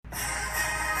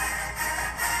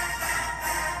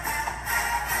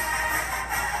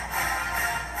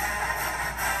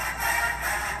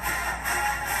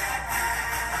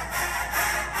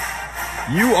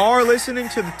You are listening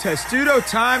to the Testudo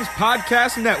Times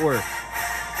Podcast Network.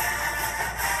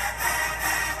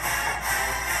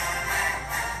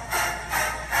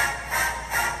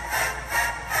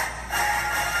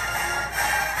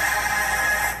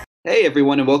 Hey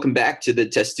everyone, and welcome back to the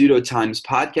Testudo Times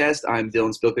Podcast. I'm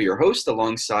Dylan Spilka, your host,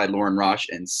 alongside Lauren Roche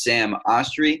and Sam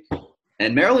Ostry.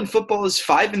 And Maryland football is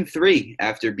 5-3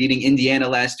 after beating Indiana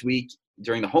last week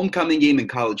during the homecoming game in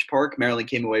College Park. Maryland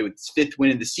came away with its fifth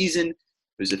win of the season.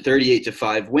 It was a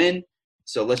 38-5 win.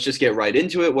 So let's just get right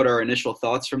into it. What are our initial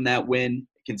thoughts from that win,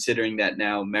 considering that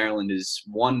now Maryland is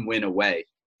one win away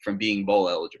from being bowl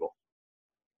eligible?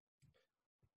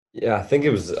 Yeah, I think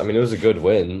it was a good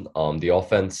win. The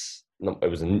offense, it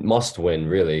was a must win,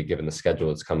 really, given the schedule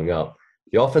that's coming up.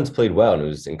 The offense played well, and it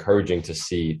was encouraging to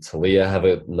see Talia have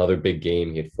another big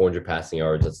game. He had 400 passing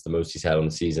yards. That's the most he's had on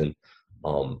the season,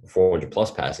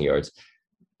 400-plus passing yards.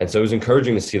 And so it was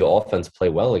encouraging to see the offense play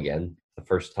well again, the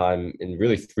first time in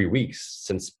really 3 weeks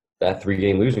since that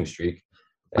 3-game losing streak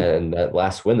and that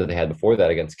last win that they had before that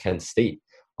against Kent State.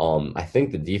 I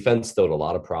think the defense still had a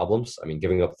lot of problems.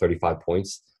 Giving up 35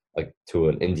 points to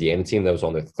an Indiana team that was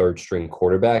on their third-string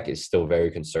quarterback is still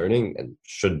very concerning and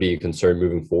should be a concern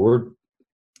moving forward.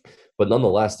 But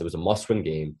nonetheless, it was a must-win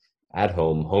game at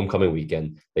home, homecoming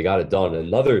weekend. They got it done. And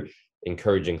another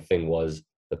encouraging thing was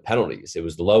the penalties. It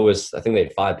was the lowest. I think they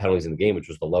had 5 penalties in the game, which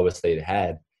was the lowest they'd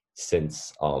had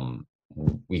since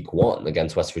week 1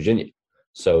 against West Virginia.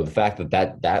 So the fact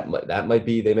that might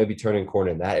be, they might be turning a corner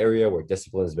in that area where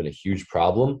discipline has been a huge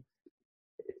problem.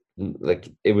 I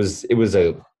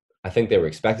think they were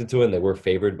expected to, and they were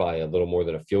favored by a little more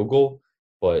than a field goal,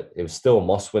 but it was still a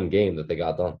must-win game that they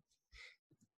got done.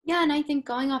 Yeah, and I think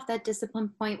going off that discipline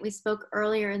point, we spoke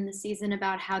earlier in the season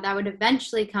about how that would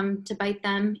eventually come to bite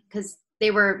them because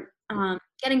they were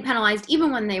getting penalized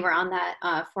even when they were on that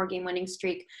 4-game winning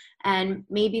streak. And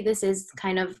maybe this is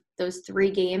kind of those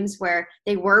 3 games where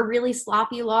they were really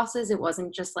sloppy losses. It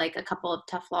wasn't just like a couple of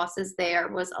tough losses. There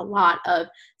was a lot of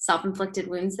self-inflicted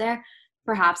wounds there.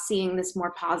 Perhaps seeing this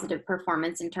more positive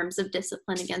performance in terms of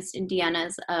discipline against Indiana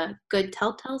is a good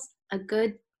a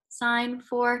good sign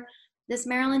for this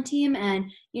Maryland team. And,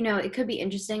 it could be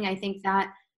interesting. I think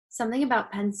that something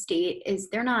about Penn State is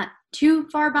they're not too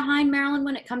far behind Maryland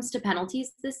when it comes to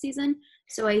penalties this season.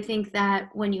 So I think that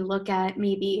when you look at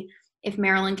maybe if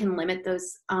Maryland can limit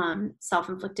those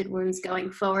self-inflicted wounds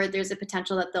going forward, there's a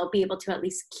potential that they'll be able to at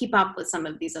least keep up with some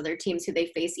of these other teams who they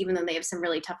face, even though they have some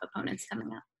really tough opponents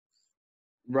coming up.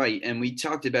 Right, and we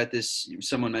talked about this,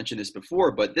 someone mentioned this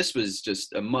before, but this was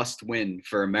just a must-win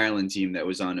for a Maryland team that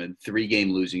was on a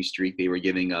 3-game losing streak. They were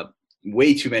giving up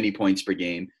way too many points per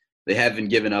game. They haven't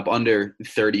given up under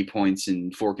 30 points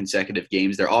in 4 consecutive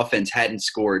games. Their offense hadn't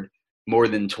scored more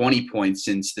than 20 points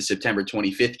since the September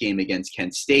 25th game against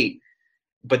Kent State.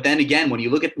 But then again, when you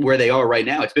look at where they are right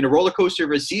now, it's been a roller coaster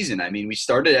of a season. We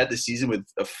started out the season with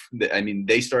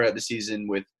they started out the season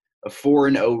with a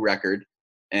 4-0 record,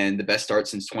 and the best start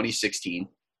since 2016.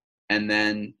 And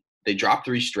then they dropped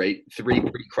 3 straight, 3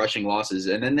 pretty crushing losses.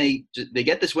 And then they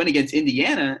get this win against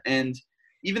Indiana. And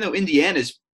even though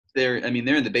Indiana's they're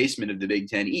in the basement of the Big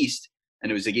Ten East, and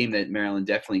it was a game that Maryland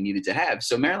definitely needed to have.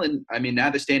 So Maryland, now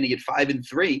they're standing at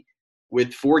 5-3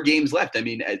 with 4 games left.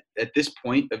 At this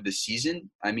point of the season,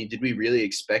 did we really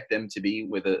expect them to be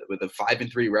with a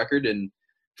 5-3 record and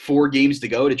 4 games to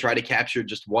go to try to capture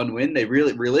just 1 win? They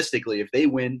really, realistically, if they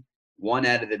win 1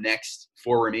 out of the next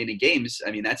 4 remaining games,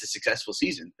 that's a successful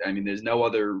season. There's no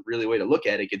other really way to look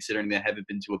at it, considering they haven't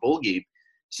been to a bowl game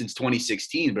since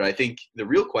 2016. But I think the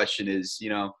real question is,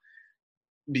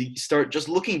 start just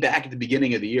looking back at the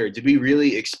beginning of the year. Did we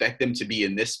really expect them to be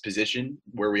in this position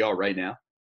where we are right now?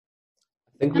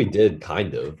 I think we did,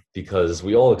 kind of, because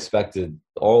we all expected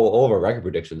all of our record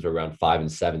predictions were around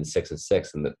 5-7,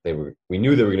 6-6, and that we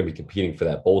knew they were going to be competing for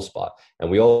that bowl spot, and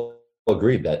we all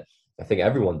agreed that. I think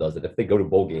everyone does it. If they go to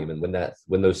bowl game and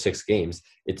win those 6 games,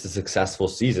 it's a successful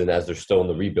season as they're still in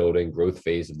the rebuilding growth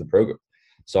phase of the program.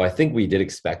 So I think we did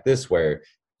expect this, where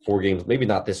 4 games, maybe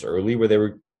not this early, where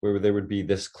they would be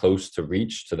this close to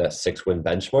reach to that 6-win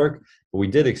benchmark, but we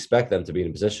did expect them to be in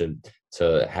a position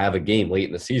to have a game late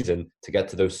in the season to get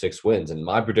to those 6 wins. And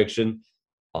my prediction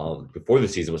before the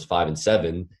season was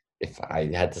 5-7. If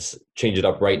I had to change it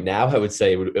up right now, I would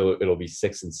say it'll be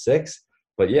 6-6.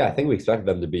 But yeah, I think we expected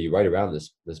them to be right around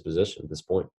this position at this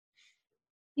point.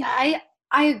 Yeah,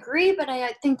 I agree, but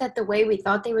I think that the way we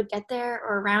thought they would get there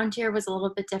or around here was a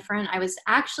little bit different. I was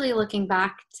actually looking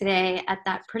back today at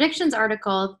that predictions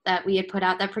article that we had put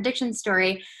out, that prediction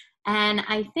story, and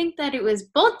I think that it was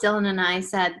both Dylan and I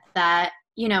said that,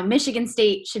 Michigan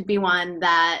State should be one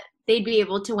that they'd be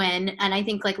able to win. And I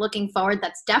think, like, looking forward,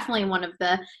 that's definitely one of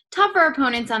the tougher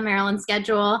opponents on Maryland's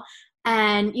schedule.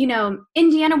 And, you know,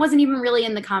 Indiana wasn't even really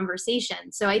in the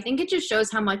conversation. So I think it just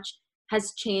shows how much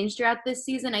has changed throughout this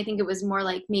season. I think it was more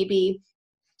like maybe,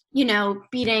 you know,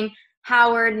 beating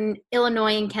Howard and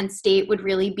Illinois and Kent State would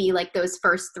really be like those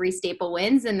first 3 staple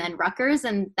wins, and then Rutgers.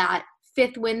 And that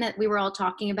 5th win that we were all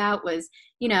talking about was,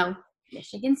 you know,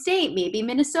 Michigan State, maybe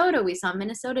Minnesota. We saw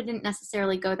Minnesota didn't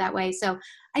necessarily go that way. So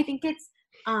I think it's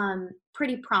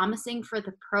pretty promising for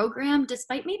the program,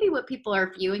 despite maybe what people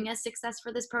are viewing as success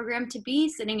for this program, to be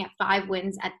sitting at 5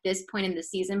 wins at this point in the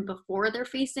season before they're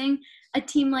facing a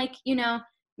team like, you know,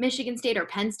 Michigan State or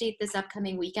Penn State this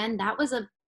upcoming weekend. That was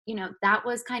that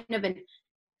was kind of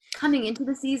coming into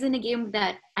the season, a game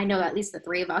that I know at least the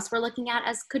 3 of us were looking at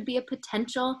as could be a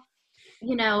potential,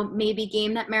 you know, maybe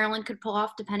game that Maryland could pull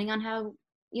off depending on how,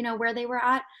 you know, where they were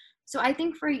at. So I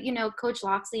think for, you know, Coach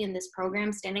Locksley and this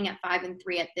program standing at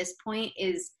 5-3 at this point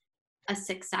is a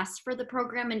success for the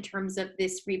program in terms of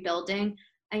this rebuilding.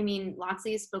 I mean,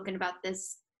 Locksley has spoken about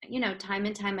this, you know, time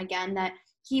and time again, that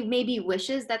he maybe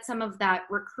wishes that some of that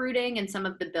recruiting and some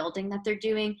of the building that they're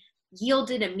doing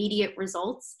yielded immediate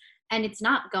results. And it's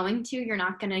not going to. You're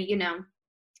not going to, you know,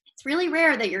 it's really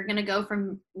rare that you're going to go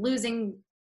from losing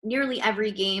nearly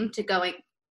every game to going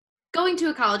to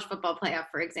a college football playoff,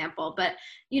 for example. But,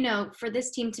 you know, for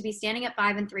this team to be standing at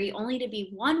 5-3, only to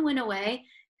be 1 win away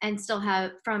and still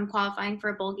have from qualifying for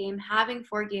a bowl game, having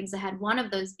 4 games ahead, one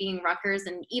of those being Rutgers,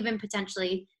 and even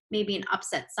potentially maybe an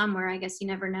upset somewhere. I guess you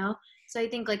never know. So I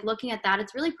think, like, looking at that,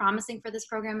 it's really promising for this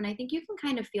program. And I think you can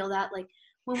kind of feel that, like,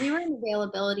 when we were in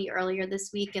availability earlier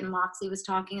this week and Locksley was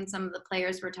talking and some of the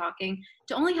players were talking,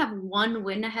 to only have 1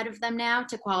 win ahead of them now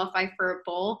to qualify for a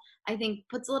bowl, I think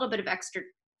puts a little bit of extra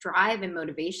drive and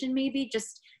motivation maybe.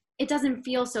 Just, it doesn't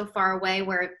feel so far away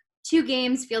where 2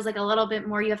 games feels like a little bit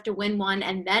more. You have to win 1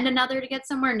 and then another to get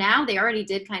somewhere. Now they already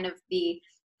did kind of the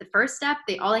first step.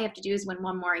 All they have to do is win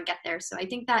 1 more and get there. So I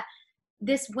think that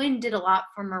this win did a lot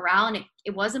for morale, and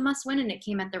it was a must win, and it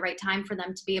came at the right time for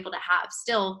them to be able to have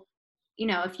still, you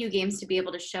know, a few games to be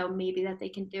able to show maybe that they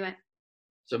can do it.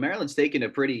 So Maryland's taken a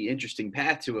pretty interesting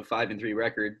path to a 5-3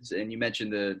 record. And you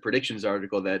mentioned the predictions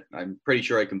article that I'm pretty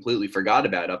sure I completely forgot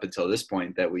about up until this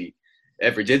point that we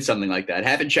ever did something like that.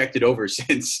 Haven't checked it over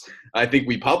since I think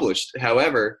we published.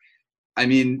 However, I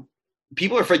mean,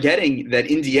 people are forgetting that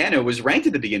Indiana was ranked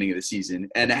at the beginning of the season.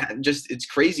 And just, it's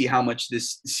crazy how much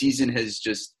this season has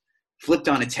just flipped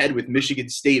on its head with Michigan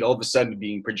State all of a sudden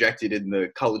being projected in the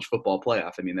college football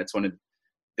playoff. I mean, that's one of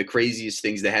the craziest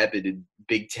things that happened in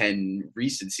Big Ten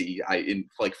recency. In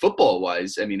like football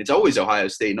wise, I mean, it's always Ohio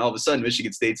State, and all of a sudden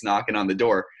Michigan State's knocking on the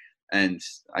door. And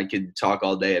I could talk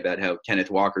all day about how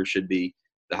Kenneth Walker should be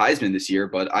the Heisman this year,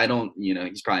 but I don't, you know,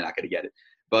 he's probably not going to get it.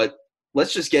 But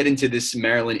let's just get into this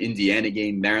Maryland-Indiana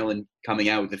game. Maryland coming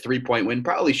out with a 3-point win.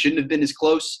 Probably shouldn't have been as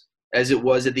close as it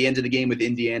was at the end of the game, with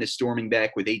Indiana storming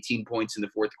back with 18 points in the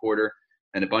 4th quarter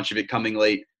and a bunch of it coming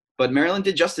late. But Maryland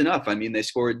did just enough. I mean, they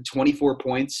scored 24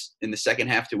 points in the second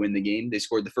half to win the game. They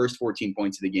scored the first 14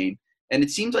 points of the game. And it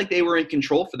seems like they were in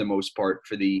control for the most part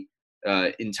for the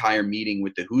entire meeting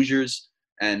with the Hoosiers.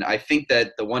 And I think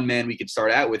that the one man we could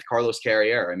start out with, Carlos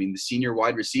Carriere. I mean, the senior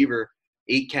wide receiver,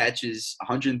 8 catches,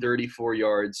 134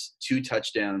 yards, 2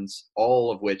 touchdowns,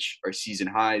 all of which are season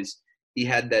highs. He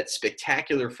had that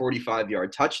spectacular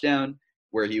 45-yard touchdown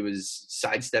where he was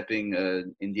sidestepping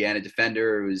an Indiana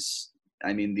defender. It was,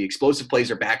 I mean, the explosive plays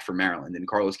are back for Maryland, and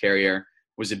Carlos Carriere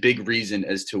was a big reason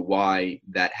as to why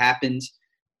that happened.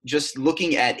 Just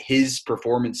looking at his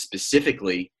performance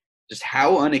specifically, just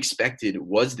how unexpected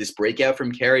was this breakout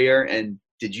from Carriere? And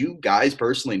did you guys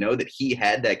personally know that he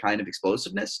had that kind of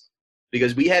explosiveness?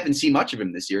 Because we haven't seen much of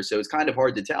him this year, so it's kind of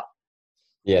hard to tell.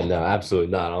 Yeah, no, absolutely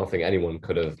not. I don't think anyone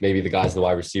could have, maybe the guys in the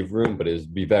wide receiver room, but it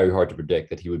would be very hard to predict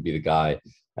that he would be the guy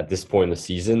at this point in the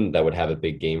season that would have a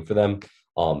big game for them.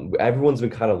 Everyone's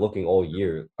been kind of looking all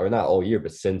year, or not all year,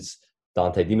 but since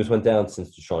Dante Demas went down,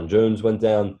 since Deshaun Jones went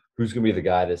down, who's going to be the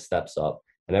guy that steps up?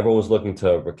 And everyone was looking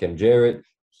to Rakim Jarrett.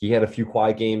 He had a few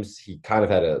quiet games. He kind of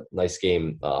had a nice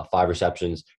game, 5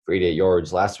 receptions for 88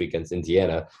 yards last week against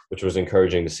Indiana, which was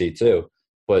encouraging to see too.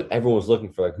 But everyone was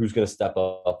looking for, like, who's going to step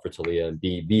up for Taulia and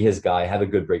be his guy, have a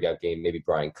good breakout game, maybe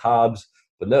Brian Cobbs.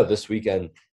 But no, this weekend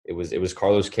it was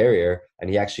Carlos Carriere, and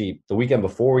he actually, the weekend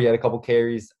before, he had a couple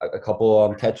carries, a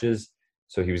couple catches,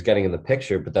 so he was getting in the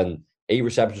picture. But then 8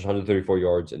 receptions, 134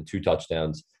 yards, and 2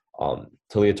 touchdowns.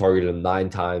 Taulia targeted him 9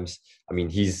 times. I mean,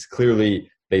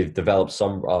 they've developed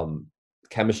some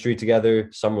chemistry together,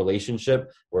 some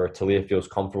relationship where Taulia feels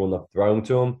comfortable enough throwing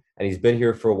to him, and he's been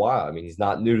here for a while. I mean, he's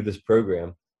not new to this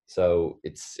program, so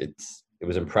it's it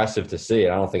was impressive to see.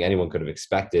 And I don't think anyone could have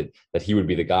expected that he would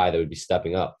be the guy that would be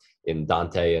stepping up in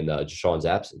Dante and Deshaun's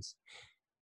absence.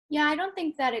 Yeah, I don't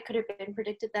think that it could have been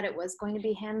predicted that it was going to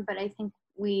be him, but I think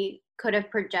we could have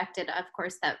projected, of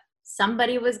course, that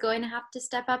somebody was going to have to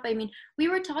step up. I mean, we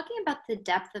were talking about the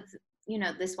depth of,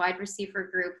 this wide receiver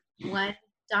group when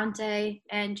Dante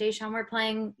and Jay Sean were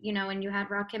playing, and you had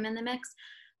Rakim in the mix.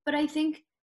 But I think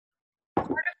part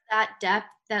of that depth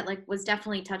that was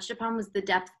definitely touched upon was the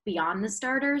depth beyond the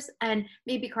starters. And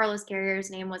maybe Carlos Carrier's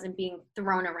name wasn't being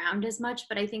thrown around as much,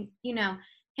 but I think,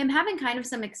 him having kind of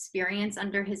some experience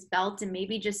under his belt and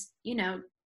maybe just,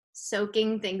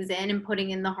 soaking things in and putting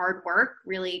in the hard work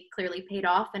really clearly paid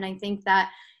off. And I think that,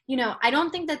 I don't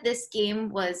think that this game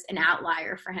was an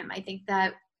outlier for him. I think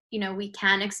that, we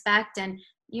can expect, and,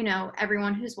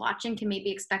 everyone who's watching can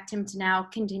maybe expect him to now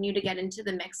continue to get into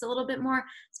the mix a little bit more,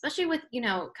 especially with,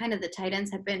 kind of the tight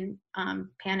ends have been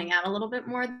panning out a little bit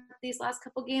more these last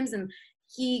couple games. And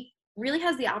he really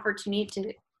has the opportunity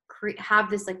to have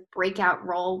this breakout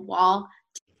role while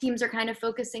teams are kind of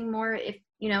focusing more,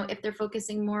 if they're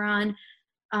focusing more on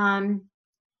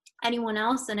anyone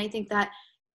else. And I think that,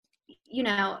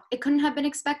 it couldn't have been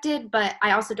expected, but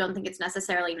I also don't think it's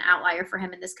necessarily an outlier for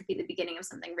him. And this could be the beginning of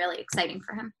something really exciting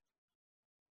for him.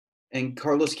 And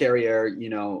Carlos Carrier,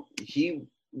 he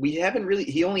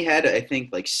only had, I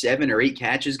think, 7 or 8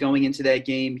 catches going into that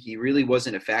game. He really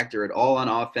wasn't a factor at all on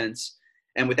offense.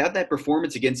 And without that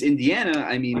performance against Indiana,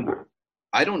 I mean,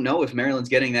 I don't know if Maryland's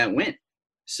getting that win.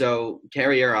 So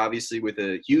Carrier, obviously, with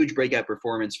a huge breakout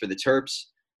performance for the Terps,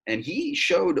 and he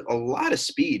showed a lot of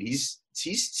speed. He's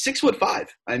 6'5".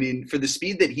 I mean, for the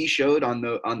speed that he showed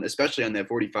especially on that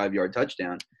 45-yard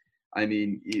touchdown, I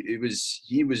mean,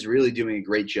 he was really doing a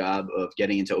great job of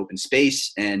getting into open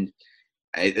space, and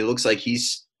it looks like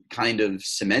he's kind of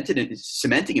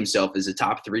cementing himself as a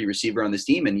top 3 receiver on this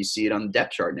team, and you see it on the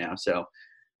depth chart now. So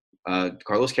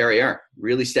Carlos Carrier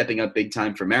really stepping up big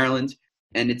time for Maryland.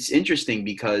 And it's interesting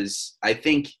because I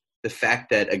think the fact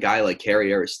that a guy like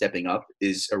Carrier is stepping up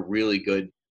is a really good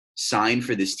sign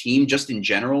for this team, just in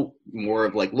general, more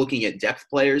of looking at depth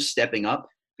players stepping up.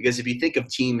 Because if you think of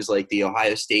teams like the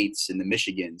Ohio States and the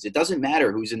Michigans, it doesn't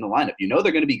matter who's in the lineup.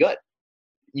 They're going to be good.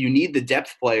 You need the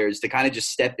depth players to kind of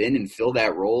just step in and fill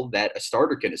that role that a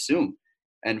starter can assume.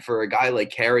 And for a guy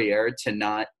like Carrier to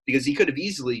not – because he could have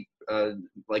easily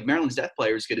Maryland's depth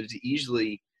players could have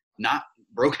easily not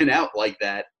broken out like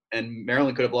that, and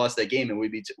Maryland could have lost that game, and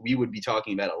we would be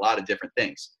talking about a lot of different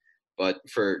things. But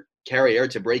for Carrier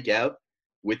to break out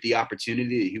with the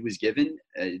opportunity that he was given,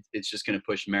 it's just going to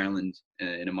push Maryland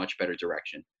in a much better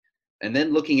direction. And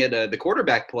then looking at the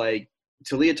quarterback play,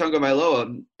 Taulia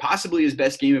Tagovailoa, possibly his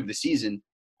best game of the season.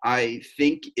 I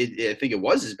think it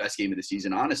was his best game of the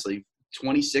season, honestly.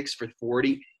 26 for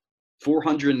 40,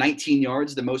 419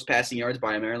 yards, the most passing yards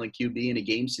by a Maryland QB in a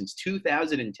game since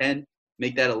 2010.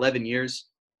 Make that 11 years.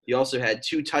 He also had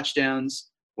 2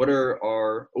 touchdowns. What are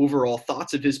our overall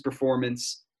thoughts of his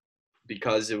performance?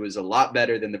 Because it was a lot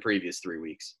better than the previous 3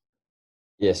 weeks.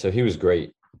 Yeah, so he was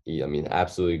great.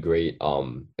 Absolutely great.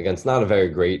 Against not a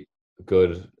very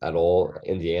good at all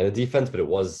Indiana defense, but it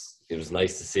was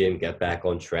nice to see him get back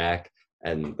on track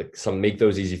and make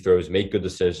those easy throws, make good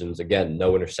decisions. Again,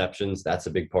 no interceptions. That's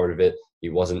a big part of it. He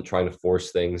wasn't trying to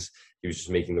force things. He was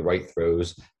just making the right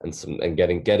throws and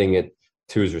getting it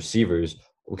to his receivers.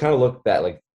 We kind of looked at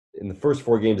in the first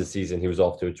 4 games of the season, he was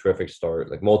off to a terrific start,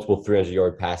 multiple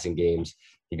 300-yard passing games.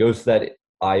 He goes to that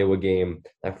Iowa game,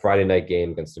 that Friday night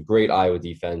game against a great Iowa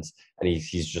defense, and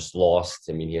he's just lost.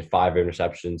 He had 5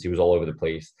 interceptions. He was all over the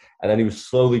place. And then he was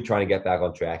slowly trying to get back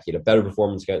on track. He had a better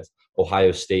performance against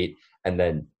Ohio State, and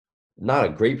then not a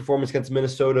great performance against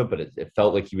Minnesota, but it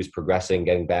felt like he was progressing,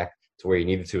 getting back to where he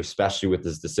needed to, especially with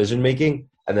his decision-making.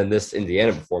 And then this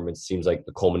Indiana performance seems like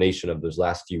the culmination of those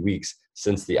last few weeks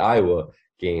since the Iowa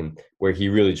game, where he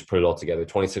really just put it all together.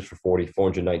 26 for 40,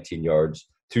 419 yards,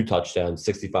 2 touchdowns,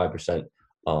 65%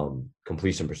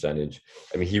 completion percentage.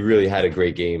 He really had a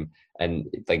great game. And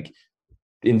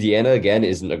Indiana, again,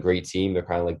 isn't a great team. They're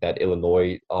kind of like that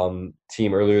Illinois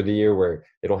team earlier in the year where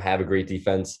they don't have a great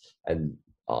defense, and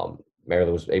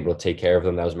Maryland was able to take care of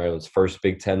them. That was Maryland's first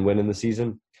Big Ten win in the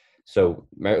season. So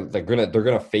they're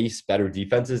gonna face better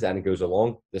defenses as it goes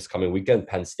along. This coming weekend,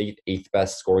 Penn State, 8th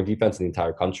best scoring defense in the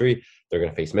entire country. They're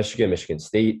gonna face Michigan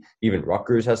State. Even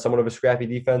Rutgers has somewhat of a scrappy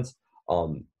defense.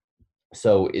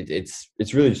 So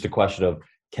it's really just a question of,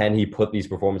 can he put these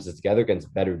performances together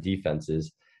against better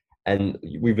defenses? And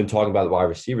we've been talking about the wide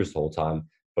receivers the whole time,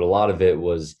 but a lot of it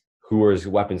was who are his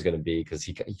weapons going to be, because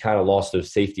he kind of lost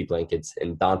those safety blankets,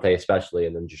 in Dante especially,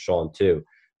 and then Deshaun too.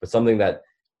 But something that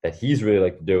that he's really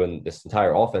like to do, and this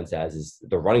entire offense has, is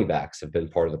the running backs have been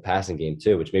part of the passing game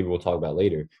too, which maybe we'll talk about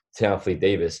later. Tayon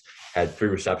Fleet-Davis had 3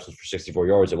 receptions for 64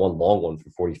 yards and 1 long one for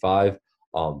 45.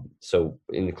 So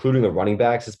including the running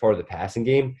backs as part of the passing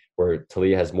game, where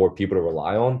Taulia has more people to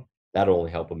rely on, that'll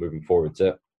only help him moving forward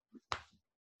too.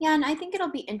 Yeah, and I think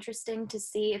it'll be interesting to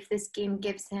see if this game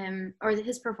gives him, or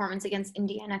his performance against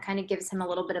Indiana kind of gives him a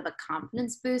little bit of a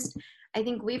confidence boost. I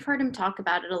think we've heard him talk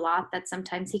about it a lot, that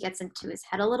sometimes he gets into his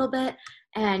head a little bit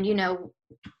and,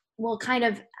 will kind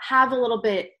of have a little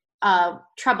bit of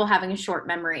trouble having a short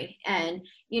memory. And,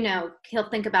 he'll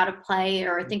think about a play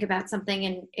or think about something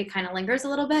and it kind of lingers a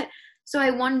little bit. So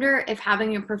I wonder if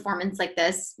having a performance like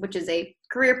this, which is a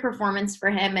career performance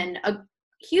for him and a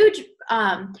huge,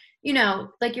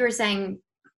 like you were saying,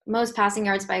 most passing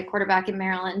yards by a quarterback in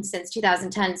Maryland since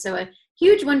 2010. So a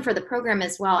huge win for the program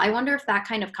as well. I wonder if that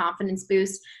kind of confidence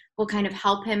boost will kind of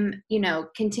help him,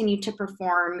 continue to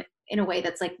perform in a way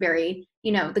that's like very,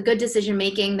 the good decision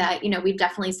making that, we've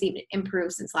definitely seen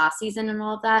improve since last season and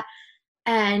all of that.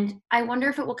 And I wonder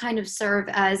if it will kind of serve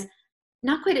as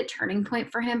not quite a turning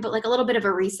point for him, but like a little bit of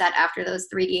a reset after those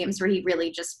 3 games where he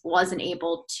really just wasn't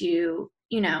able to,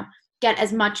 get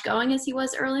as much going as he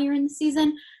was earlier in the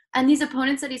season. And these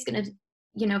opponents that he's going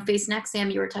to, face next, Sam,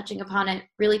 you were touching upon it,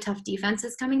 really tough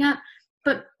defenses coming up.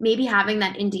 But maybe having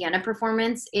that Indiana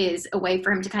performance is a way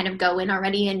for him to kind of go in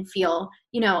already and feel,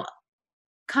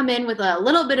 come in with a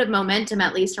little bit of momentum,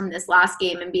 at least from this last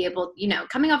game, and be able,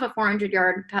 coming off a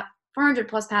 400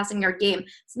 plus passing yard game,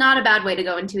 it's not a bad way to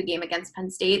go into a game against Penn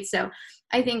State. So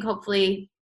I think hopefully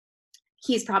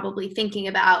he's probably thinking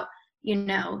about,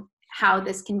 how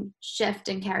this can shift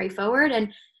and carry forward.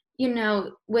 And,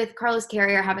 with Carlos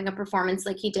Carrier having a performance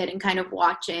like he did and kind of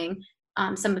watching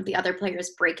some of the other players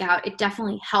break out, it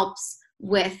definitely helps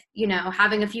with,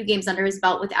 having a few games under his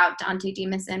belt without Dante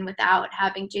Demason, without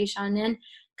having Jayshon in,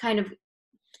 kind of,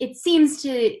 it seems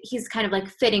he's kind of like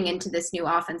fitting into this new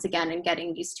offense again and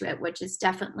getting used to it, which is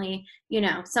definitely,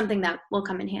 something that will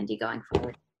come in handy going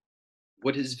forward.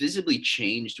 What has visibly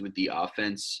changed with the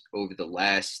offense over the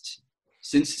last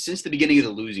since the beginning of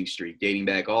the losing streak, dating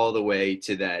back all the way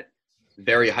to that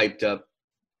very hyped up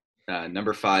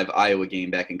number 5 Iowa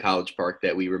game back in College Park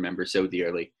that we remember so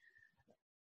dearly.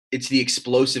 It's the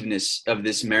explosiveness of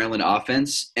this Maryland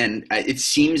offense. And it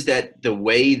seems that the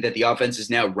way that the offense is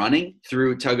now running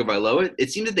through Tagovailoa,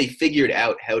 it seems that they figured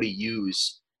out how to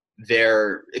use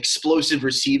their explosive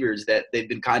receivers that they've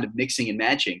been kind of mixing and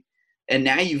matching. And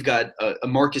now you've got a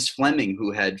Marcus Fleming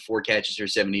who had 4 catches for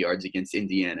 70 yards against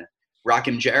Indiana.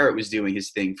 Rakim Jarrett was doing his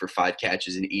thing for 5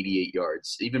 catches and 88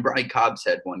 yards. Even Brian Cobbs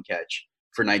had 1 catch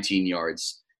for 19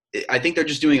 yards. I think they're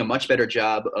just doing a much better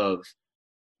job of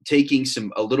taking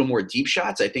a little more deep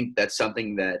shots. I think that's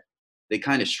something that they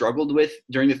kind of struggled with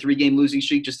during the 3-game losing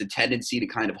streak, just a tendency to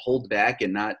kind of hold back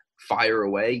and not fire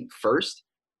away first.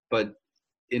 But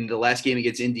in the last game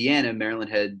against Indiana,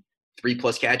 Maryland had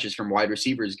 3+ catches from wide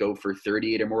receivers go for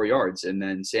 38 or more yards. And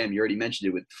then, Sam, you already mentioned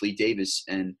it with Fleet-Davis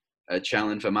and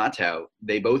Chalon Famatau.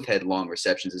 They both had long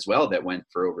receptions as well that went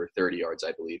for over 30 yards,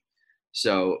 I believe.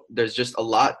 So there's just a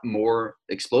lot more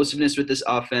explosiveness with this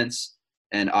offense.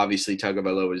 And obviously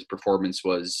Tagovailoa's performance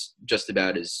was just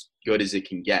about as good as it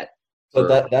can get.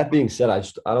 But that being said,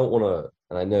 I don't want to,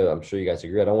 and I know I'm sure you guys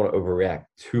agree, I don't want to overreact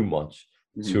too much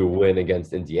to a win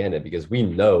against Indiana, because we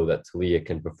know that Taulia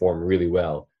can perform really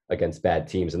well against bad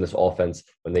teams. And this offense,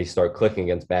 when they start clicking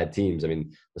against bad teams, I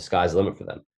mean, the sky's the limit for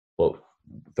them. Well,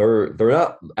 they're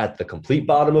not at the complete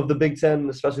bottom of the Big Ten,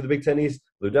 especially the Big Ten East.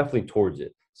 They're definitely towards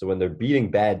it. So when they're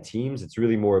beating bad teams, it's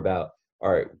really more about,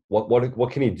 all right,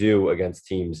 what can he do against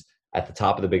teams at the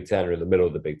top of the Big Ten or in the middle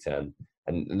of the Big Ten?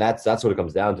 And that's what it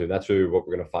comes down to. And that's really what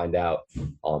we're going to find out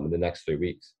in the next 3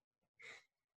 weeks.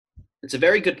 It's a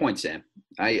very good point, Sam.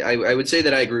 I would say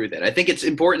that I agree with that. I think it's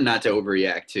important not to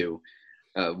overreact to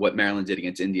what Maryland did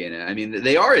against Indiana. I mean,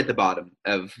 they are at the bottom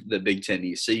of the Big Ten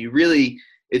East. So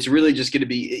it's really just going to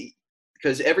be –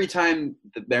 because every time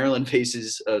the Maryland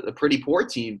faces a pretty poor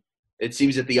team, it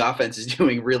seems that the offense is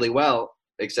doing really well,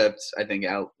 except I think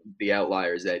the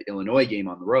outlier is that Illinois game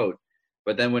on the road.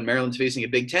 But then when Maryland's facing a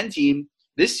Big Ten team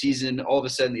this season, all of a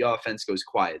sudden the offense goes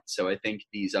quiet. So I think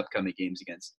these upcoming games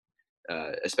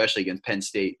especially against Penn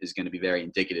State, is going to be very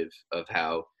indicative of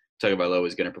how Tagovailoa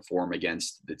is going to perform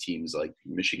against the teams like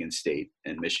Michigan State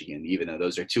and Michigan, even though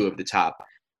those are 2 of the top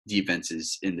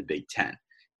defenses in the Big Ten.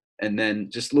 And then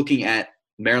just looking at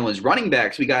Maryland's running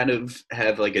backs, we kind of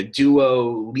have like a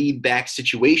duo lead back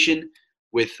situation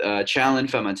with Chalon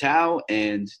Famatau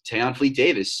and Tayon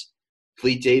Fleet-Davis.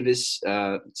 Fleet-Davis,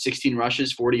 16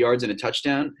 rushes, 40 yards, and a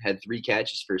touchdown, had 3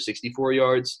 catches for 64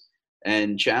 yards.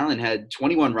 And Challen had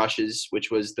 21 rushes,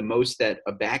 which was the most that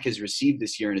a back has received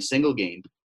this year in a single game.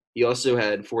 He also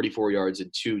had 44 yards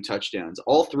and 2 touchdowns.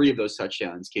 All 3 of those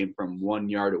touchdowns came from 1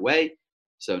 yard away,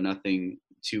 so nothing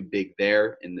too big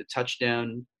there in the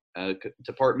touchdown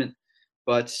department.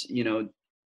 But,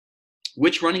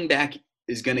 which running back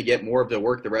is going to get more of the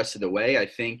work the rest of the way? I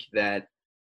think that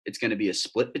it's going to be a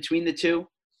split between the two.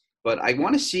 But I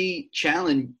want to see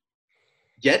Challen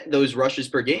get those rushes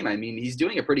per game. I mean, he's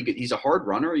doing he's a hard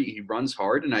runner. He runs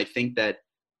hard, and I think that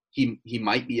he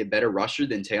might be a better rusher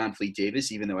than Tayon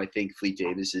Fleet-Davis, even though I think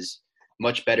Fleet-Davis is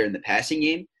much better in the passing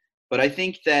game. But I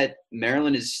think that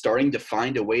Maryland is starting to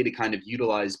find a way to kind of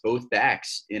utilize both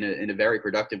backs in a very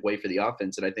productive way for the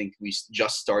offense, and I think we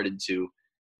just started to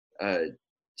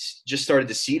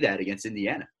see that against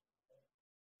Indiana.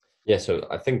 Yeah, so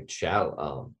I think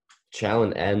Challen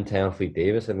and Tayon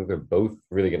Fleet-Davis, I think they're both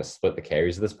really going to split the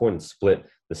carries at this point and split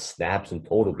the snaps in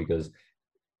total, because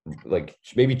like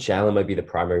maybe Challen might be the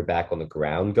primary back on the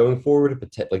ground going forward, but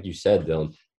like you said,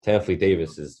 Dylan, Tayon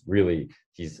Fleet-Davis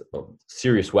he's a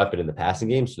serious weapon in the passing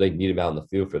game, so they need him out in the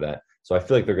field for that. So I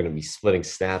feel like they're going to be splitting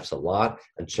snaps a lot,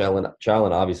 and Challen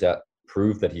obviously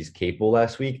proved that he's capable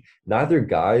last week. Neither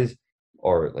guys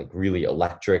are like really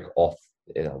electric off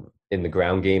in the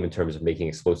ground game in terms of making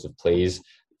explosive plays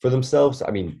for themselves. I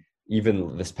mean,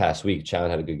 even this past week, Challen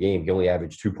had a good game. He only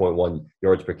averaged 2.1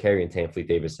 yards per carry, and Tayon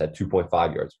Fleet-Davis had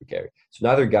 2.5 yards per carry. So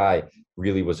neither guy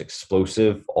really was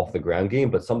explosive off the ground game,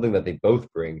 but something that they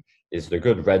both bring is they're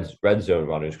good red zone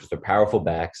runners because they're powerful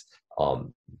backs.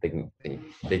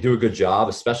 They do a good job,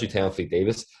 especially Tayon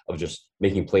Fleet-Davis, of just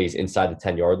making plays inside the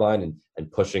 10-yard line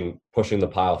and pushing the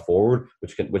pile forward,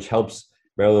 which helps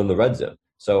Maryland in the red zone.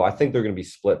 So I think they're going to be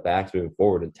split backs moving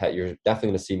forward, and you're definitely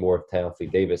going to see more of Tayon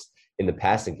Fleet-Davis in the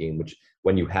passing game, which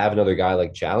when you have another guy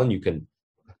like Challen, you can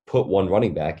put one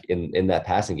running back in that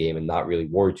passing game and not really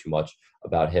worry too much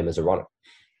about him as a runner.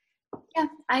 Yeah,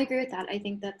 I agree with that. I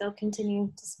think that they'll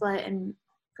continue to split, and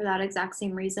for that exact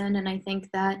same reason. And I think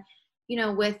that,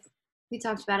 we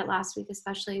talked about it last week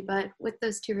especially, but with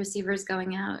those 2 receivers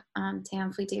going out,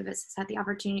 Tayon Fleet-Davis has had the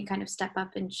opportunity to kind of step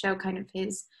up and show kind of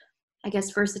his, I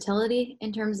guess, versatility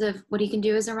in terms of what he can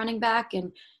do as a running back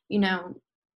and,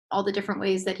 all the different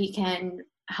ways that he can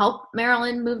help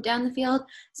Maryland move down the field.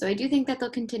 So I do think that they'll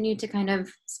continue to kind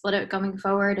of split it going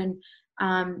forward.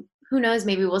 And who knows,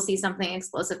 maybe we'll see something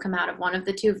explosive come out of one of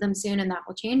the 2 of them soon, and that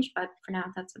will change. But for now,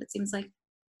 that's what it seems like.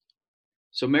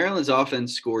 So Maryland's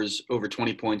offense scores over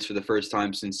 20 points for the first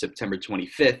time since September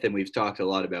 25th. And we've talked a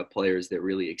lot about players that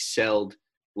really excelled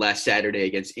last Saturday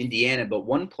against Indiana. But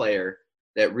one player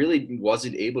that really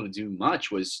wasn't able to do much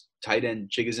was tight end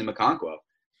Chigoziem Okonkwo.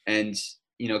 And,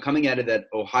 coming out of that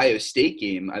Ohio State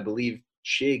game, I believe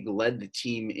Chig led the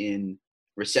team in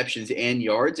receptions and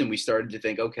yards. And we started to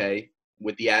think, okay,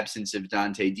 with the absence of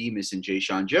Dante Demas and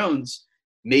Jayshon Jones,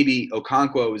 maybe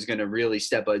Okonkwo is going to really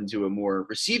step into a more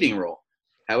receiving role.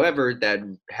 However, that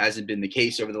hasn't been the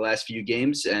case over the last few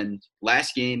games. And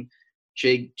last game,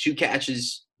 Chig, 2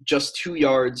 catches, just 2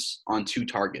 yards on 2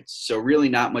 targets. So really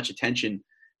not much attention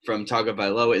from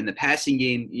Tagovailoa in the passing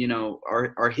game.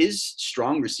 Are his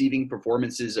strong receiving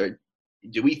performances,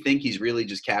 do we think he's really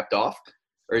just capped off?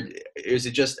 Or is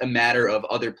it just a matter of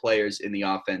other players in the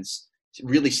offense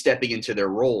really stepping into their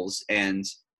roles? And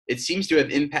it seems to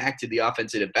have impacted the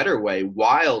offense in a better way,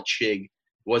 while Chig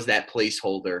was that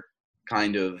placeholder,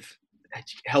 kind of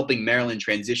helping Maryland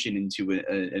transition into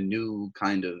a new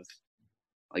kind of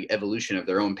like evolution of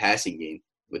their own passing game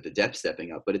with the depth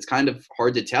stepping up. But it's kind of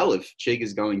hard to tell if Chig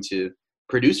is going to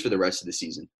produce for the rest of the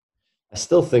season. I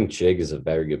still think Chig is a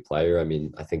very good player. I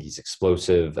mean, I think he's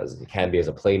explosive as he can be as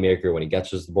a playmaker. When he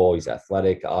catches the ball, he's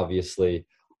athletic, obviously.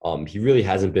 He really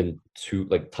hasn't been too,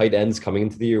 like, tight ends coming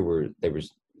into the year where they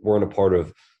weren't a part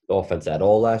of the offense at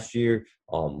all last year.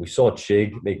 We saw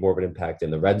Chig make more of an impact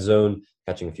in the red zone,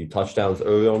 catching a few touchdowns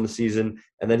early on in the season.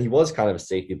 And then he was kind of a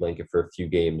safety blanket for a few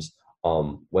games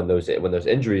when those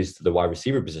injuries to the wide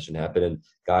receiver position happened and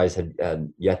guys had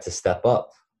yet to step up.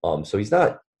 So he's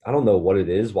not, I don't know what it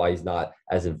is, why he's not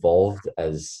as involved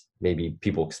as maybe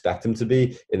people expect him to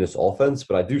be in this offense,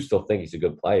 but I do still think he's a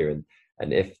good player.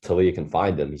 And if Taulia can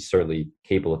find him, he's certainly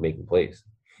capable of making plays.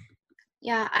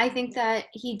 Yeah, I think that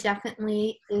he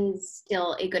definitely is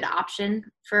still a good option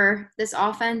for this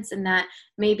offense, and that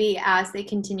maybe as they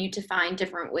continue to find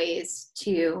different ways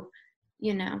to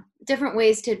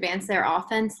advance their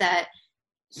offense, that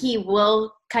he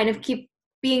will kind of keep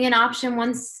being an option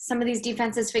once some of these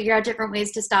defenses figure out different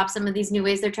ways to stop some of these new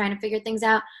ways they're trying to figure things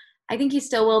out. I think he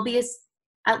still will be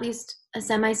at least a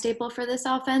semi-staple for this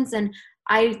offense. And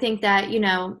I think that,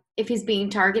 if he's being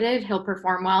targeted, he'll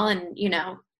perform well. And,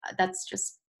 that's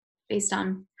just based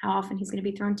on how often he's going to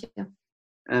be thrown to.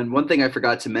 And one thing I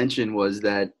forgot to mention was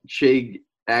that Shig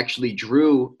actually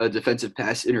drew a defensive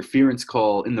pass interference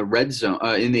call in the red zone,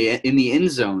 in the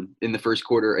end zone in the first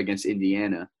quarter against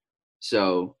Indiana.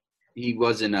 So he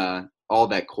wasn't all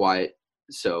that quiet.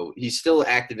 So he's still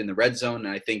active in the red zone,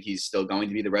 and I think he's still going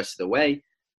to be the rest of the way.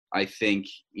 I think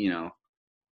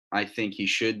he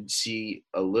should see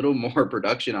a little more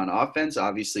production on offense.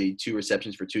 Obviously, 2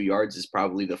 receptions for 2 yards is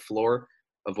probably the floor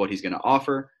of what he's going to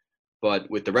offer. But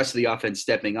with the rest of the offense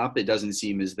stepping up, it doesn't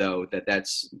seem as though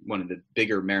that's one of the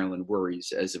bigger Maryland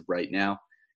worries as of right now.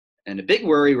 And a big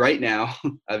worry right now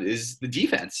is the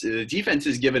defense. The defense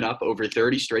has given up over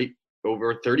 30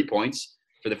 points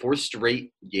for the 4th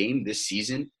straight game this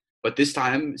season. But this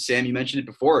time, Sam, you mentioned it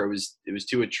before, it was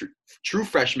to a true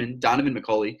freshman, Donovan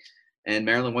McCulley, and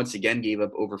Maryland once again gave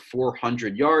up over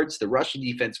 400 yards. The rushing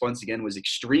defense once again was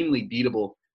extremely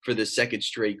beatable for the 2nd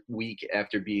straight week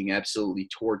after being absolutely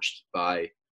torched by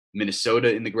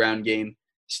Minnesota in the ground game.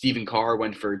 Stephen Carr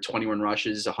went for 21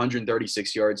 rushes,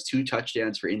 136 yards, 2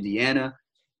 touchdowns for Indiana.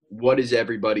 What is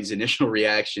everybody's initial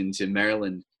reaction to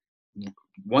Maryland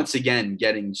once again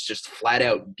getting just flat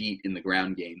out beat in the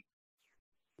ground game?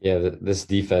 Yeah, this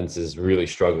defense is really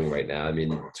struggling right now. I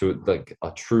mean, to like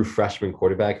a true freshman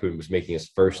quarterback who was making his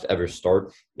first ever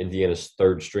start, Indiana's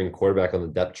 3rd string quarterback on the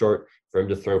depth chart, for him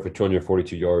to throw for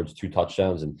 242 yards, 2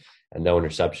 touchdowns, and no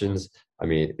interceptions. I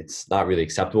mean, it's not really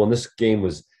acceptable. And this game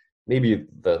was maybe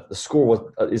the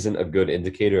score isn't a good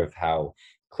indicator of how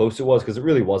close it was, because it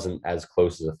really wasn't as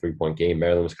close as a 3-point game.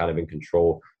 Maryland was kind of in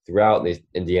control throughout, and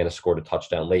Indiana scored a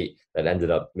touchdown late that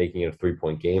ended up making it a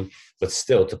 3-point game. But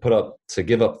still, to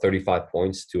give up 35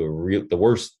 points to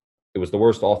it was the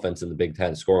worst offense in the Big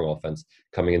Ten, scoring offense,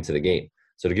 coming into the game.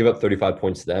 So to give up 35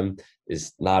 points to them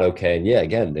is not okay. And yeah,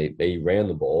 again, they ran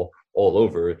the ball all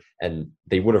over, and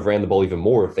they would have ran the ball even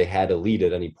more if they had a lead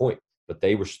at any point. But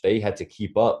they had to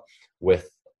keep up with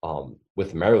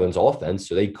Maryland's offense,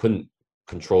 so they couldn't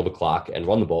control the clock and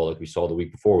run the ball like we saw the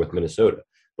week before with Minnesota.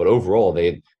 But overall, they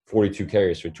had 42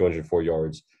 carries for 204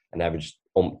 yards and averaged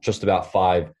just about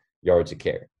 5 yards a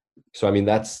carry. So I mean,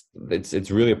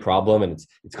 it's really a problem, and it's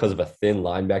because of a thin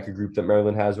linebacker group that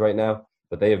Maryland has right now.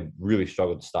 But they have really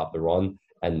struggled to stop the run.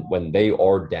 And when they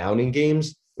are down in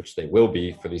games, which they will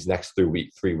be for these next 3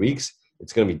 weeks,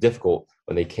 it's going to be difficult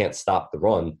when they can't stop the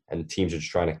run and teams are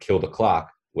just trying to kill the clock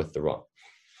with the run.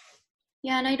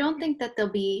 Yeah, and I don't think that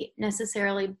they'll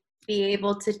necessarily be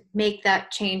able to make that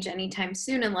change anytime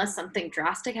soon unless something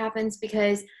drastic happens,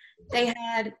 because they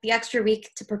had the extra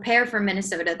week to prepare for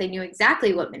Minnesota. They knew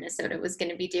exactly what Minnesota was going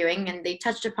to be doing, and they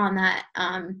touched upon that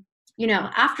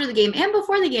after the game and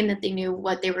before the game, that they knew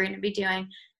what they were going to be doing,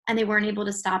 and they weren't able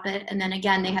to stop it. And then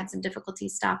again, they had some difficulty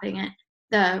stopping it,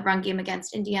 the run game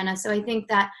against Indiana. So I think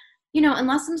that,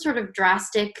 unless some sort of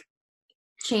drastic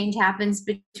change happens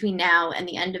between now and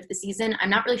the end of the season, I'm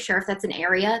not really sure if that's an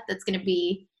area that's going to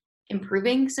be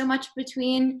improving so much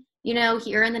between,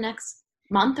 here in the next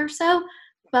month or so.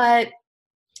 But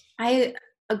I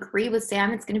agree with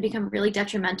Sam. It's going to become really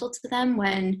detrimental to them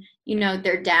when,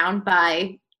 they're down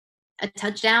by a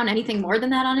touchdown, anything more than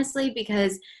that, honestly,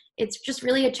 because it's just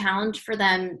really a challenge for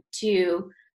them to,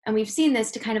 and we've seen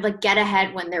this, to kind of like get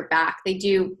ahead when they're back. They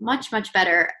do much, much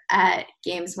better at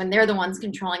games when they're the ones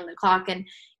controlling the clock. And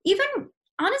even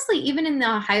in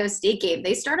the Ohio State game,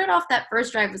 they started off that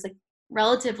first drive was like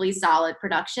relatively solid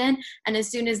production. And as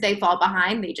soon as they fall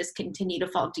behind, they just continue to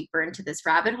fall deeper into this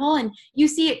rabbit hole. And you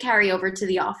see it carry over to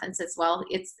the offense as well.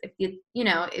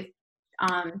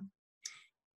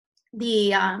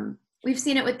 We've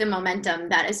seen it with the momentum,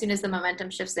 that as soon as the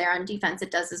momentum shifts there on defense, it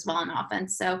does as well on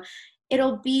offense. So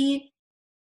it'll be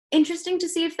interesting to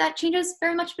see if that changes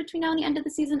very much between now and the end of the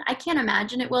season. I can't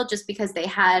imagine it will, just because they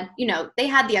had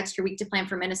the extra week to plan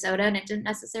for Minnesota and it didn't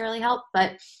necessarily help,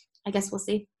 but I guess we'll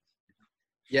see.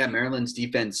 Yeah, Maryland's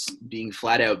defense being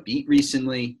flat out beat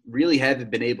recently, really haven't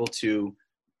been able to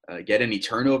get any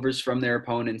turnovers from their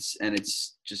opponents. And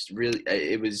it's just really,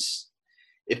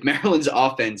 if Maryland's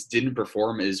offense didn't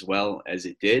perform as well as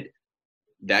it did,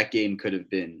 that game could have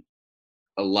been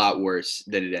a lot worse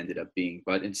than it ended up being.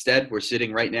 But instead, we're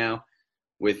sitting right now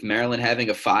with Maryland having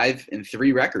a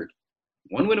 5-3 record,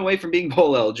 1 win away from being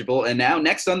bowl eligible. And now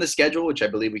next on the schedule, which I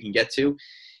believe we can get to,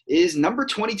 is number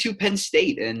 22 Penn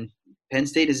State. And Penn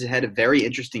State has had a very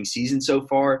interesting season so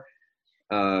far.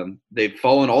 They've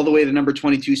fallen all the way to the number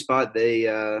 22 spot.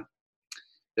 They're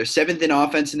 7th in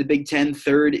offense in the Big Ten,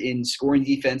 3rd in scoring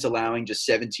defense, allowing just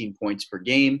 17 points per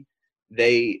game.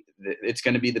 It's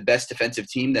going to be the best defensive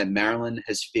team that Maryland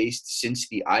has faced since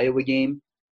the Iowa game.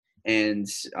 And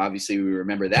obviously we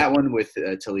remember that one with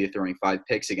Talia throwing 5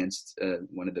 picks against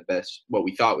one of the best, what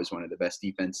we thought was one of the best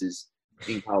defenses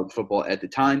in college football at the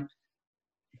time.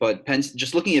 But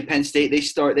just looking at Penn State, they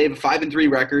have a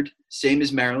 5-3 record, same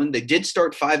as Maryland. They did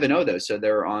start 5-0 though, so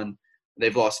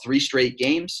they've lost 3 straight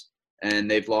games, and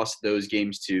they've lost those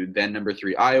games to then number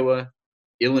 3 Iowa,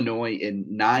 Illinois in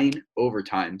 9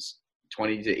 overtimes,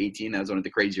 20-18. That was one of the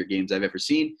crazier games I've ever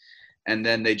seen. And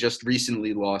then they just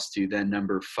recently lost to then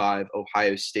number 5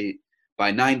 Ohio State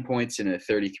by 9 points in a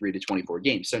 33-24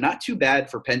 game. So not too bad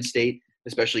for Penn State,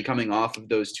 especially coming off of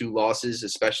those 2 losses,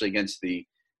 especially against the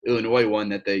Illinois one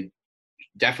that they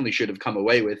definitely should have come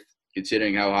away with,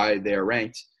 considering how high they are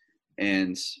ranked.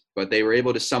 But they were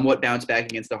able to somewhat bounce back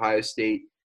against Ohio State.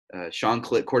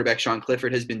 Quarterback Sean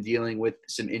Clifford has been dealing with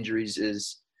some injuries,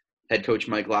 as head coach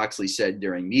Mike Locksley said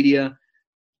during media.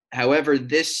 However,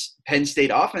 this Penn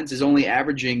State offense is only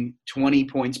averaging 20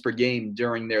 points per game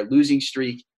during their losing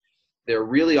streak. They're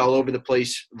really all over the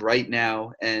place right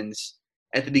now. And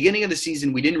at the beginning of the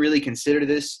season, we didn't really consider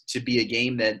this to be a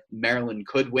game that Maryland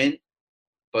could win.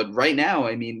 But right now,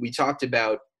 I mean, we talked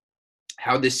about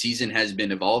how this season has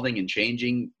been evolving and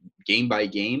changing game by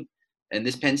game. And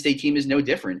this Penn State team is no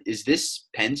different. Is this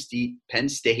Penn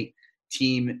State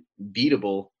team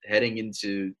beatable heading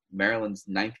into Maryland's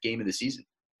 9th game of the season?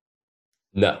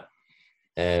 No.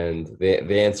 And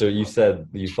the answer, you said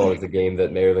you thought it's a game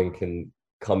that Maryland can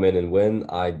come in and win.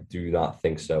 I do not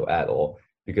think so at all,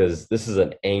 because this is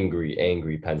an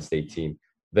angry Penn State team.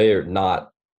 They are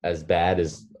not as bad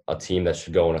as a team that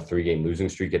should go on a 3-game losing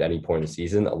streak at any point in the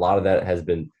season. A lot of that has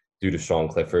been due to Sean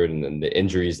Clifford and the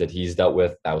injuries that he's dealt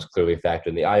with. That was clearly a factor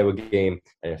in the Iowa game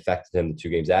and affected him the 2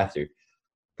 games after.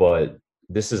 But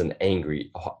this is an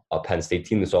angry Penn State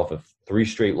team that's off of 3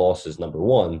 straight losses, number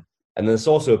one. And then it's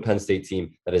also a Penn State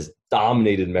team that has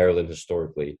dominated Maryland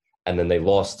historically. And then they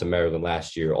lost to Maryland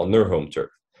last year on their home turf.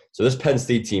 So this Penn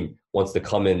State team wants to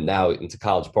come in now into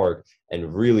College Park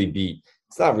and really beat.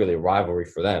 It's not really a rivalry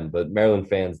for them, but Maryland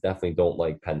fans definitely don't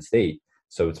like Penn State.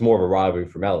 So it's more of a rivalry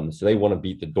for Maryland. So they want to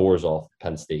beat the doors off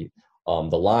Penn State.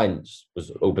 The line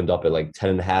was opened up at like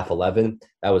 10.5, 11.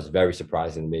 That was very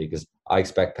surprising to me, because I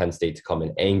expect Penn State to come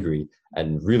in angry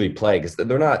and really play, because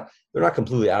they're not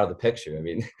completely out of the picture. I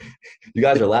mean, you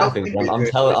guys are laughing.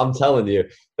 I'm telling you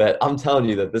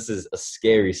that this is a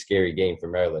scary game for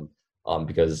Maryland.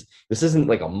 Because this isn't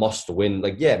like a must-win.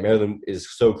 Like, yeah, Maryland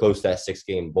is so close to that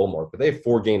 6-game bowl mark, but they have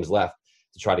 4 games left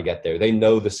to try to get there. They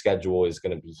know the schedule is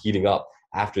going to be heating up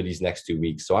after these next 2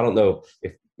 weeks. So I don't know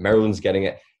if Maryland's getting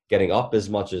up as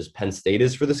much as Penn State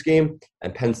is for this game,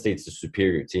 and Penn State's the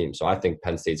superior team. So I think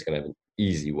Penn State's going to have an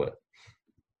easy win.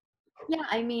 Yeah,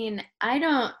 I mean,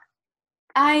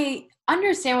 I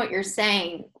understand what you're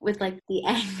saying with like the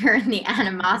anger and the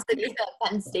animosity that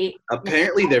Penn State.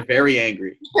 Apparently, they're very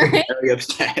angry, right? very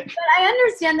upset. But I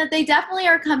understand that they definitely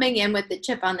are coming in with the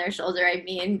chip on their shoulder. I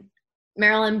mean,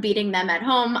 Maryland beating them at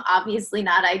home, obviously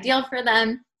not ideal for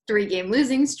them. 3-game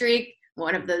losing streak,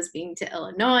 one of those being to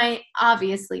Illinois,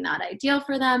 obviously not ideal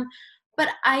for them. But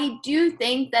I do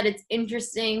think that it's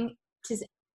interesting to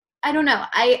 – I don't know.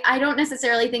 I don't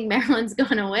necessarily think Maryland's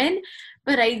going to win,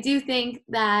 but I do think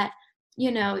that,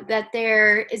 you know, that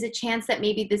there is a chance that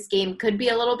maybe this game could be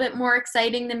a little bit more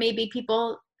exciting than maybe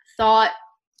people thought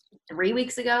 3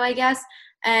 weeks ago, I guess.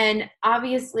 And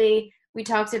obviously we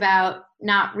talked about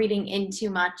not reading in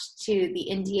too much to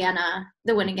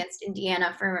the win against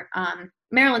Indiana for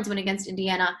Maryland's win against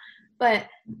Indiana. But,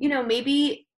 you know,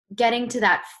 maybe getting to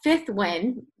that 5th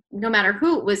win, no matter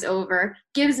who it was over,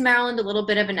 gives Maryland a little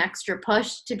bit of an extra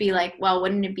push to be like, well,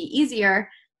 wouldn't it be easier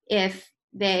if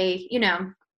they, you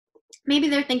know, maybe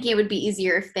they're thinking it would be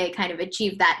easier if they kind of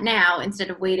achieve that now instead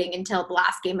of waiting until the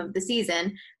last game of the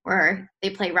season where they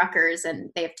play Rutgers and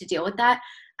they have to deal with that.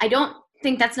 I don't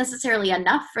think that's necessarily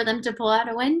enough for them to pull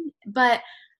out a win, but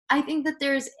I think that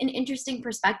there's an interesting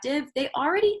perspective. The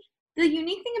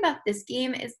unique thing about this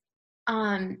game is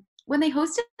when they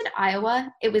hosted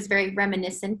Iowa, it was very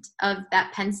reminiscent of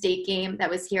that Penn State game that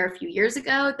was here a few years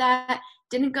ago that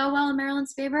didn't go well in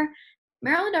Maryland's favor.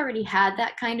 Maryland already had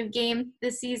that kind of game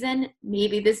this season.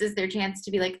 Maybe this is their chance to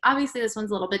be like, obviously this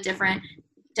one's a little bit different.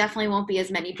 Definitely won't be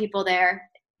as many people there.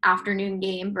 Afternoon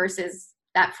game versus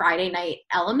that Friday night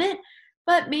element.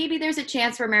 But maybe there's a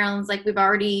chance where Maryland's like, we've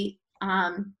already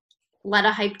let a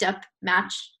hyped up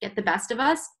match get the best of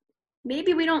us.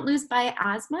 Maybe we don't lose by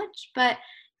as much, but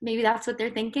maybe that's what they're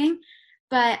thinking.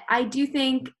 But I do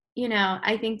think, you know,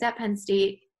 I think that Penn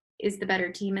State is the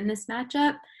better team in this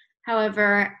matchup.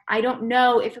 However, I don't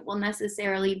know if it will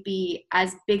necessarily be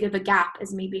as big of a gap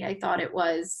as maybe I thought it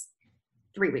was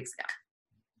 3 weeks ago.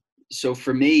 So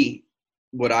for me,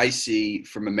 what I see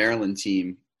from a Maryland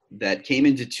team that came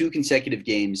into 2 consecutive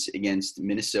games against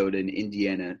Minnesota and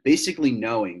Indiana, basically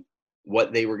knowing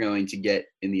what they were going to get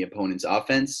in the opponent's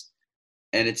offense.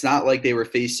 And it's not like they were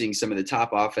facing some of the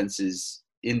top offenses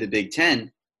in the Big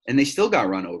Ten, and they still got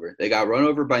run over. They got run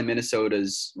over by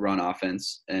Minnesota's run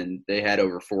offense, and they had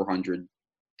over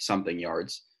 400-something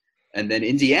yards. And then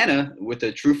Indiana, with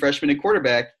a true freshman at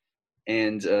quarterback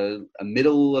and a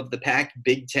middle-of-the-pack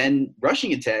Big Ten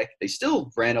rushing attack, they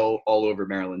still ran all over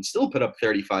Maryland, still put up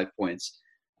 35 points.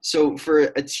 So for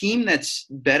a team that's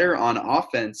better on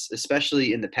offense,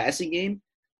 especially in the passing game,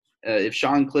 if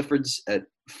Sean Clifford's at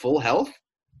full health,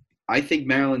 I think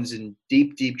Maryland's in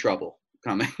deep, deep trouble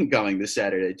going this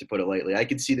Saturday, to put it lightly. I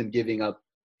could see them giving up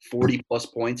 40-plus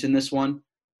points in this one.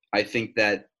 I think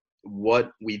that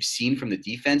what we've seen from the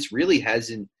defense really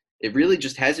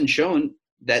just hasn't shown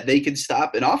that they can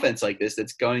stop an offense like this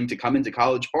that's going to come into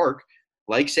College Park.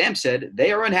 Like Sam said,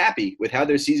 they are unhappy with how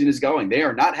their season is going. They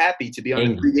are not happy to be on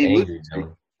a 3-game losing streak.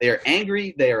 They are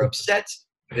angry. They are upset.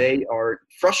 They are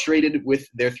frustrated with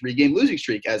their 3-game losing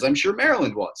streak, as I'm sure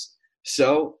Maryland was.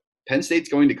 So Penn State's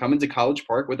going to come into College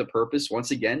Park with a purpose once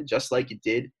again, just like it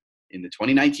did in the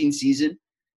 2019 season.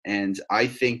 And I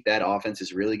think that offense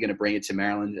is really going to bring it to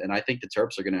Maryland. And I think the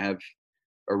Terps are going to have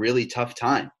a really tough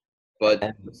time. But,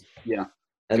 yeah.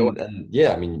 And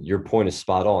yeah, I mean, your point is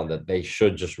spot on that they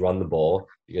should just run the ball,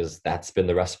 because that's been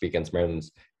the recipe against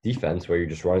Maryland's defense, where you're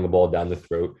just running the ball down the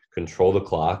throat, control the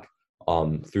clock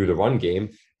through the run game,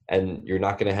 and you're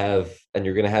going to have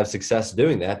success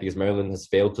doing that because Maryland has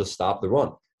failed to stop the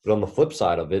run. But on the flip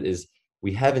side of it is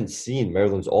we haven't seen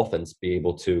Maryland's offense be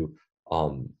able to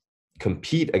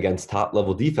compete against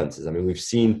top-level defenses. I mean, we've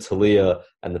seen Taulia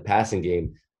and the passing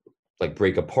game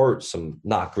break apart some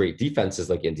not great defenses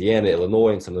like Indiana,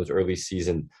 Illinois, and some of those early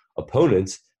season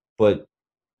opponents. But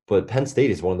Penn State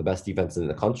is one of the best defenses in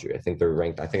the country. I think they're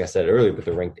ranked, I think I said it earlier, but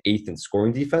they're ranked 8th in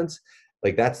scoring defense.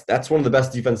 That's one of the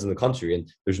best defenses in the country. And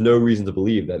there's no reason to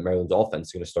believe that Maryland's offense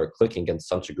is going to start clicking against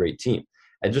such a great team.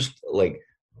 And just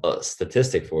a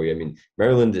statistic for you, I mean,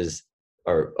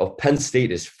 Penn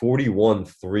State is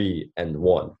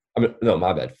 41-3-1.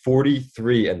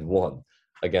 43-1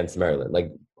 against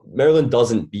Maryland. Maryland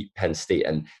doesn't beat Penn State,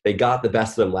 and they got the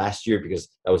best of them last year because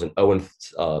that was an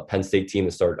Penn State team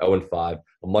that started 0-5,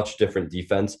 a much different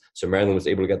defense. So Maryland was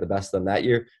able to get the best of them that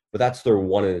year, but that's their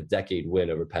one-in-a-decade win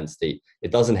over Penn State.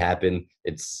 It doesn't happen.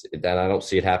 And I don't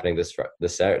see it happening this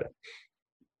Saturday.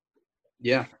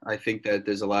 Yeah, I think that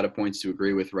there's a lot of points to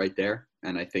agree with right there,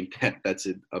 and I think that's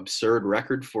an absurd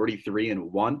record,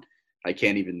 43-1. I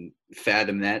can't even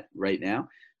fathom that right now.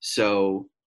 So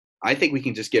I think we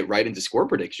can just get right into score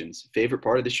predictions. Favorite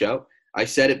part of the show. I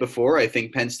said it before. I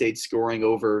think Penn State's scoring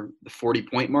over the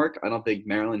 40-point mark. I don't think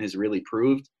Maryland has really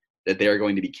proved that they are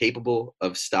going to be capable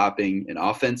of stopping an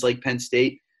offense like Penn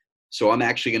State. So I'm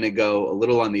actually going to go a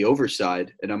little on the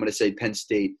overside, and I'm going to say Penn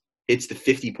State hits the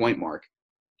 50-point mark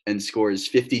and scores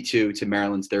 52 to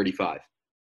Maryland's 35.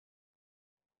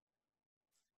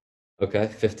 Okay,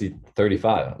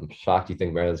 50-35. I'm shocked you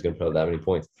think Maryland's going to put up that many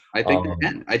points. I think they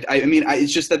can. I mean,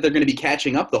 it's just that they're going to be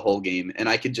catching up the whole game, and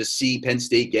I could just see Penn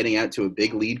State getting out to a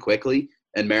big lead quickly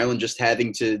and Maryland just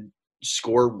having to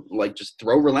score, just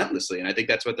throw relentlessly, and I think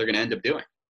that's what they're going to end up doing.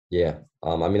 Yeah.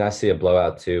 I mean, I see a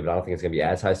blowout too, but I don't think it's going to be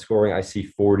as high scoring. I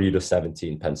see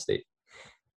 40-17 Penn State.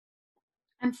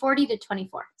 I'm 40-24,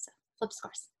 so flip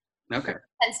scores. Okay.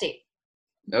 Penn State.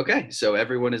 Okay, so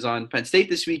everyone is on Penn State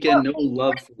this weekend. No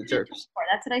love for the Terps.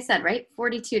 That's what I said, right?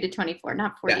 42-24,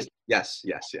 not 40. Yes.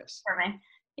 For me.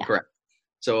 Yeah. Correct.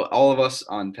 So all of us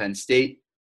on Penn State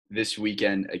this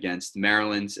weekend against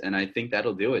Maryland, and I think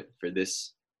that'll do it for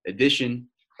this edition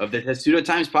of the Testudo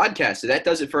Times podcast. So that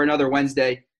does it for another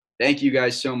Wednesday. Thank you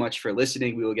guys so much for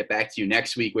listening. We will get back to you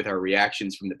next week with our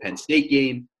reactions from the Penn State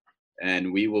game,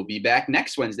 and we will be back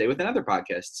next Wednesday with another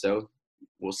podcast. So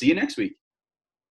we'll see you next week.